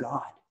aware of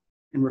God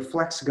and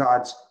reflects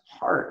God's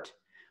heart,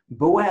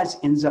 Boaz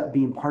ends up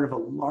being part of a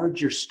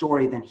larger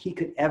story than he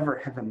could ever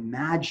have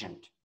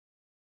imagined,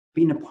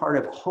 being a part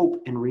of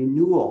hope and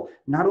renewal,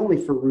 not only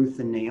for Ruth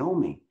and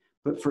Naomi,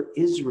 but for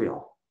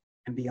Israel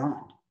and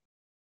beyond.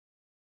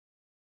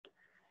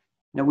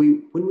 Now,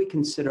 when we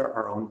consider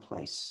our own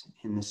place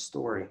in this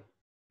story,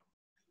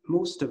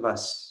 most of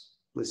us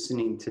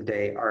listening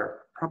today are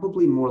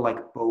probably more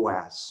like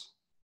Boaz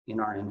in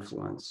our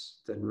influence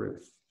than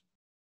Ruth.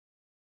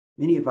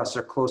 Many of us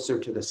are closer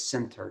to the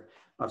center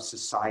of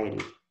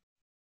society.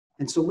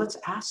 And so let's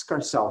ask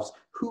ourselves,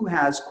 who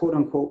has, quote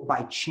unquote,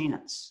 by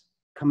chance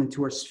come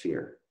into our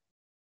sphere?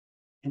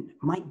 And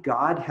might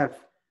God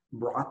have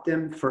brought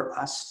them for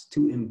us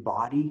to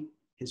embody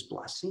his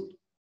blessing?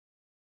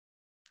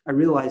 I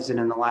realize that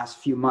in the last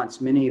few months,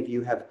 many of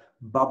you have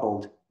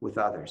bubbled with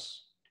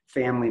others,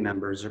 family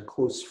members or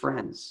close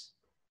friends.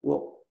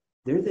 Well,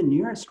 they're the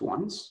nearest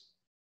ones.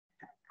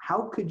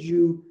 How could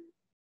you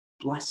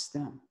bless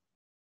them?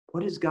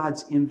 What is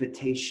God's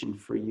invitation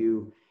for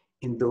you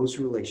in those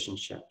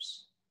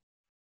relationships?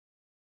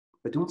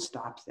 But don't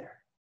stop there.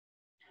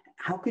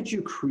 How could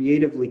you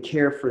creatively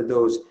care for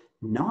those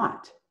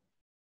not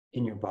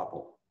in your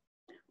bubble?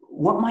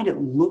 What might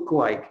it look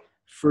like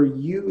for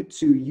you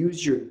to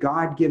use your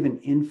God-given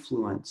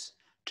influence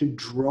to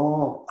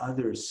draw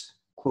others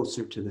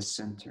closer to the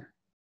center?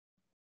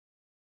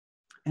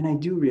 And I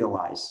do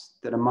realize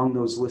that among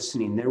those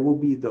listening, there will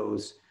be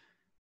those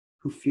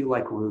who feel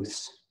like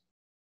Ruth's,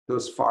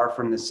 those far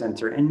from the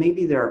center. And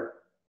maybe there are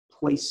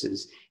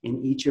places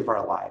in each of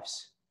our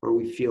lives where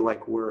we feel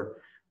like we're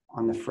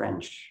on the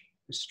fringe,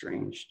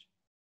 estranged.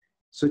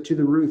 So to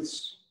the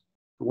Ruths,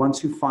 the ones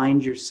who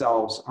find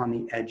yourselves on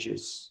the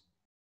edges,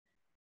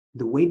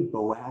 the way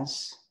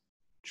Boaz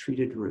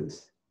treated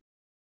Ruth,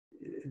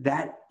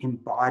 that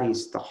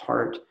embodies the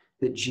heart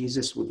that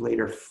Jesus would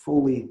later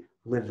fully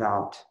live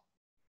out,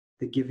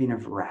 the giving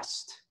of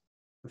rest,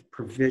 of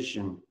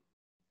provision,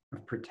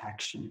 of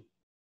protection.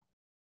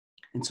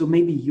 And so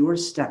maybe your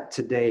step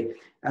today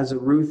as a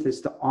Ruth is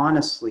to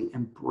honestly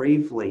and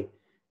bravely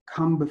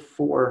come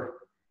before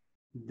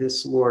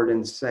this Lord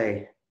and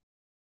say,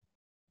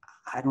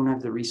 I don't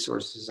have the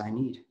resources I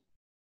need.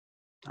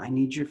 I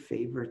need your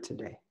favor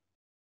today.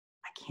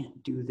 I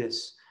can't do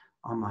this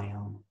on my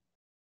own.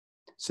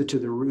 So to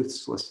the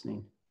Ruths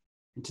listening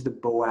and to the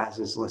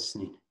Boazes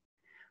listening,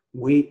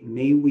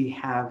 may we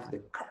have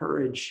the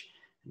courage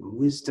and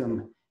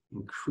wisdom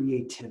and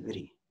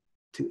creativity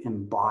to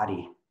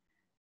embody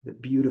the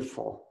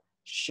beautiful,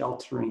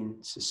 sheltering,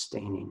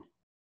 sustaining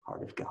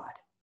heart of God.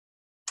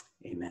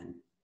 Amen.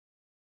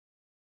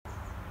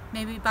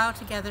 May we bow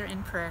together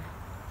in prayer.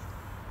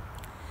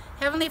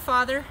 Heavenly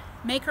Father,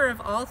 maker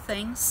of all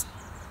things,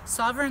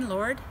 sovereign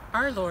Lord,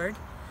 our Lord,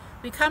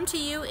 we come to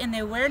you in the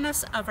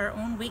awareness of our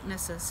own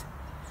weaknesses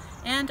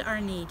and our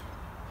need.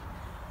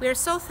 We are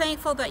so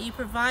thankful that you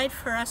provide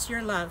for us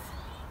your love,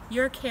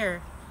 your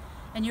care,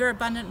 and your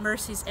abundant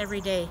mercies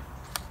every day.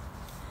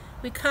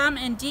 We come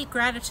in deep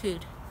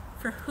gratitude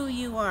for who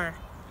you are,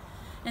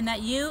 and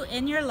that you,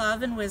 in your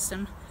love and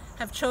wisdom,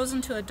 have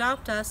chosen to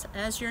adopt us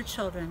as your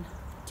children,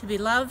 to be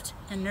loved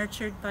and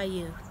nurtured by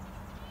you.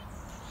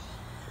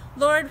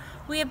 Lord,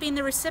 we have been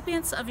the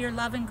recipients of your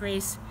love and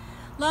grace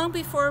long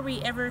before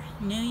we ever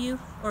knew you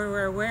or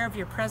were aware of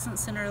your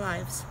presence in our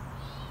lives.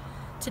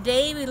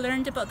 Today we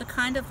learned about the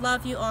kind of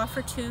love you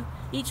offer to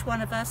each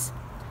one of us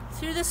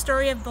through the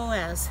story of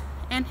Boaz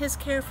and his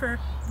care for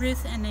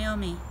Ruth and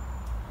Naomi.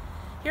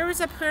 Here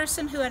was a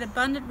person who had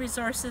abundant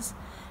resources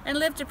and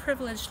lived a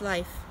privileged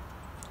life.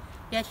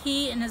 Yet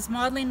he, in his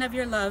modeling of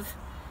your love,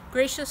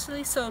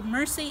 graciously showed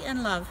mercy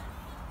and love,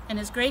 and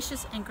his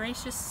gracious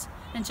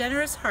and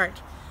generous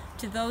heart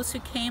to those who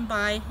came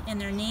by in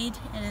their need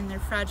and in their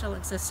fragile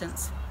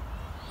existence.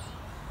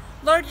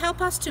 Lord,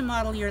 help us to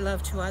model your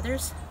love to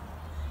others.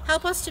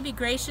 Help us to be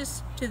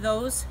gracious to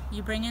those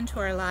you bring into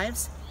our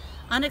lives,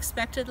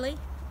 unexpectedly,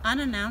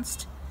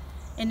 unannounced,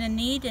 and in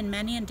need in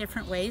many and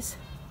different ways.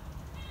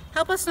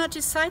 Help us not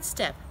to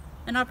sidestep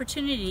an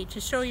opportunity to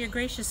show your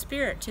gracious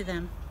spirit to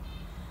them.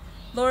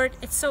 Lord,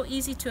 it's so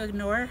easy to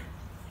ignore,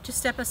 to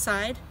step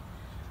aside,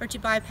 or to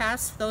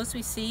bypass those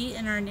we see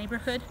in our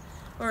neighborhood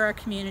or our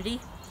community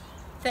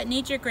that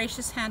need your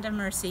gracious hand of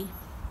mercy.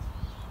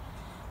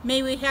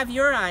 May we have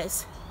your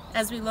eyes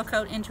as we look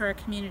out into our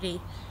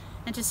community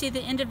and to see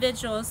the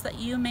individuals that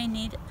may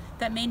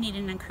need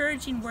an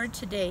encouraging word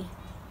today.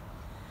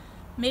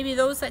 Maybe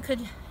those that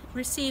could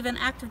receive an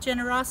act of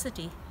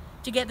generosity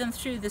to get them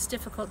through this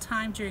difficult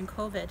time during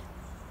COVID.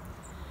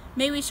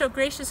 May we show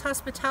gracious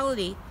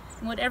hospitality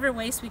in whatever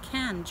ways we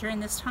can during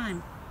this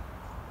time.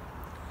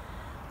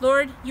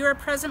 Lord, you are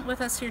present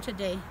with us here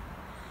today.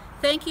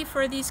 Thank you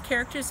for these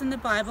characters in the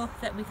Bible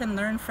that we can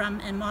learn from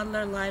and model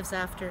our lives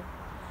after.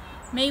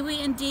 May we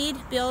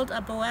indeed build a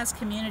Boaz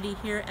community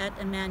here at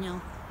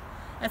Emmanuel,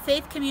 a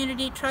faith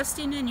community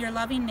trusting in your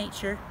loving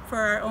nature for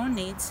our own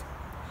needs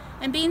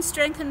and being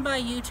strengthened by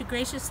you to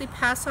graciously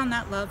pass on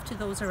that love to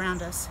those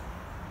around us.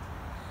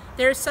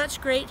 There is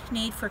such great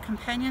need for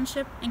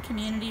companionship and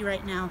community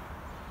right now.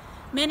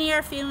 Many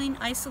are feeling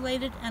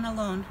isolated and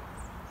alone.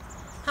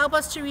 Help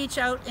us to reach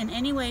out in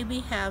any way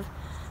we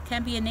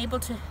can be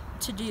enabled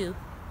to do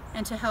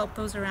and to help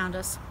those around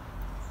us.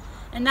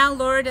 And now,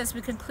 Lord, as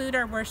we conclude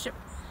our worship,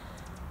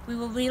 we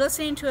will be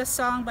listening to a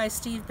song by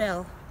Steve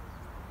Bell.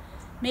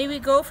 May we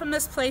go from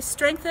this place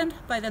strengthened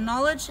by the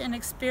knowledge and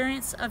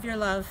experience of your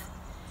love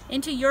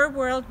into your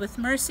world with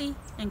mercy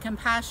and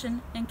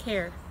compassion and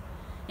care.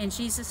 In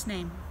Jesus'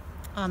 name,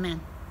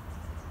 amen.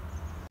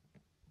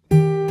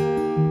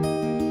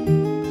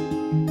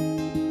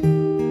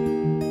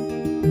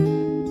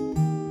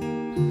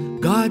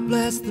 God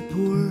bless the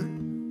poor,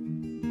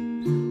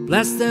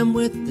 bless them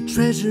with the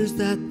treasures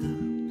that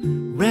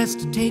the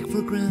rest take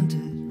for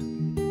granted.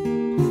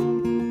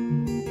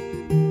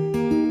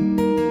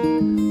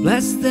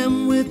 Bless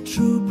them with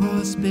true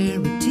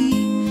prosperity,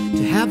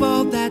 to have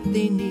all that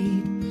they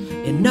need,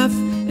 enough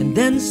and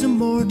then some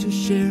more to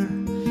share,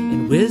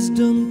 and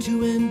wisdom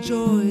to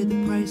enjoy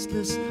the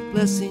priceless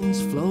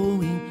blessings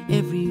flowing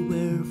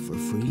everywhere for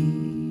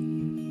free.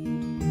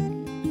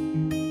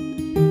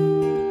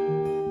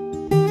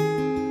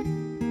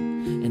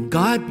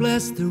 God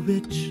bless the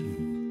rich,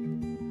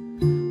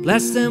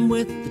 bless them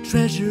with the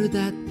treasure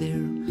that their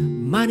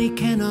money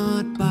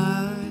cannot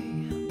buy.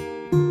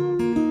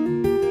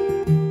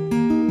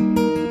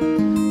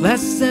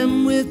 Bless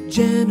them with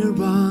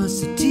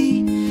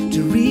generosity,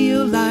 to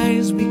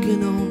realize we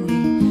can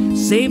only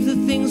save the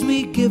things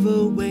we give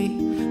away.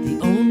 The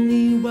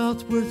only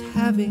wealth worth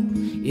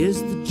having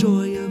is the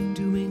joy of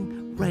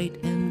doing right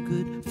and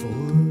good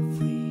for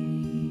free.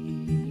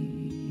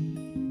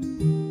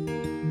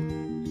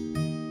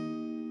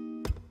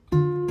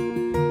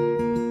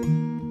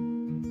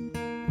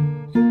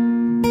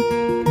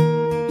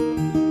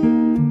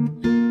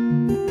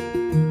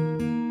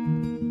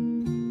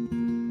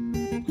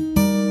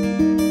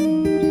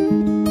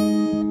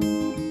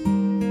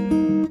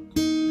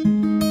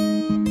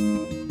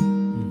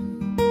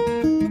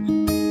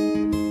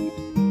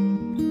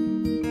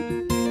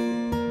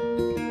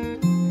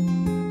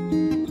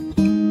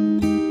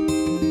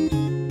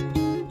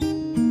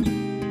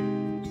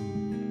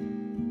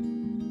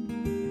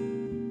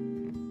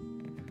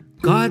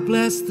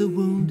 bless the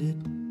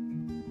wounded,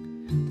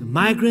 the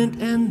migrant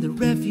and the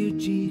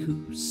refugee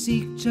who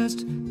seek just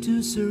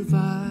to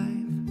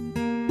survive.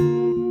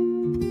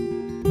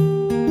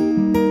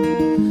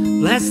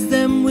 Bless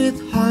them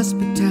with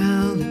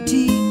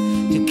hospitality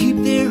to keep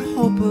their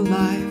hope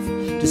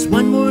alive. Just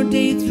one more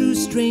day through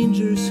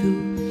strangers who,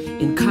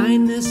 in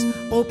kindness,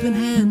 open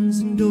hands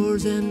and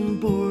doors and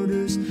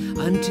borders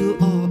until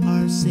all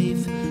are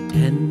safe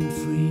and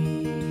free.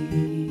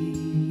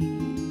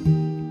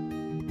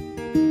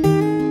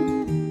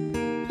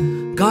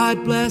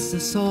 God bless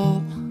us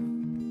all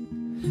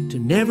to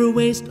never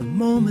waste a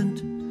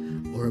moment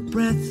or a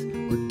breath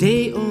or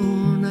day or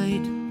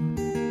night.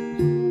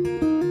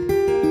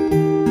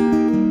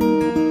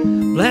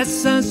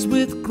 Bless us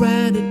with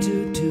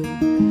gratitude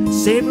to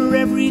savor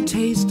every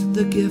taste,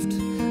 the gift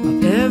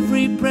of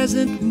every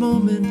present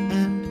moment,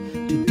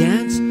 and to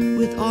dance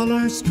with all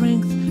our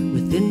strength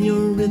within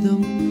your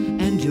rhythm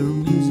and your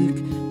music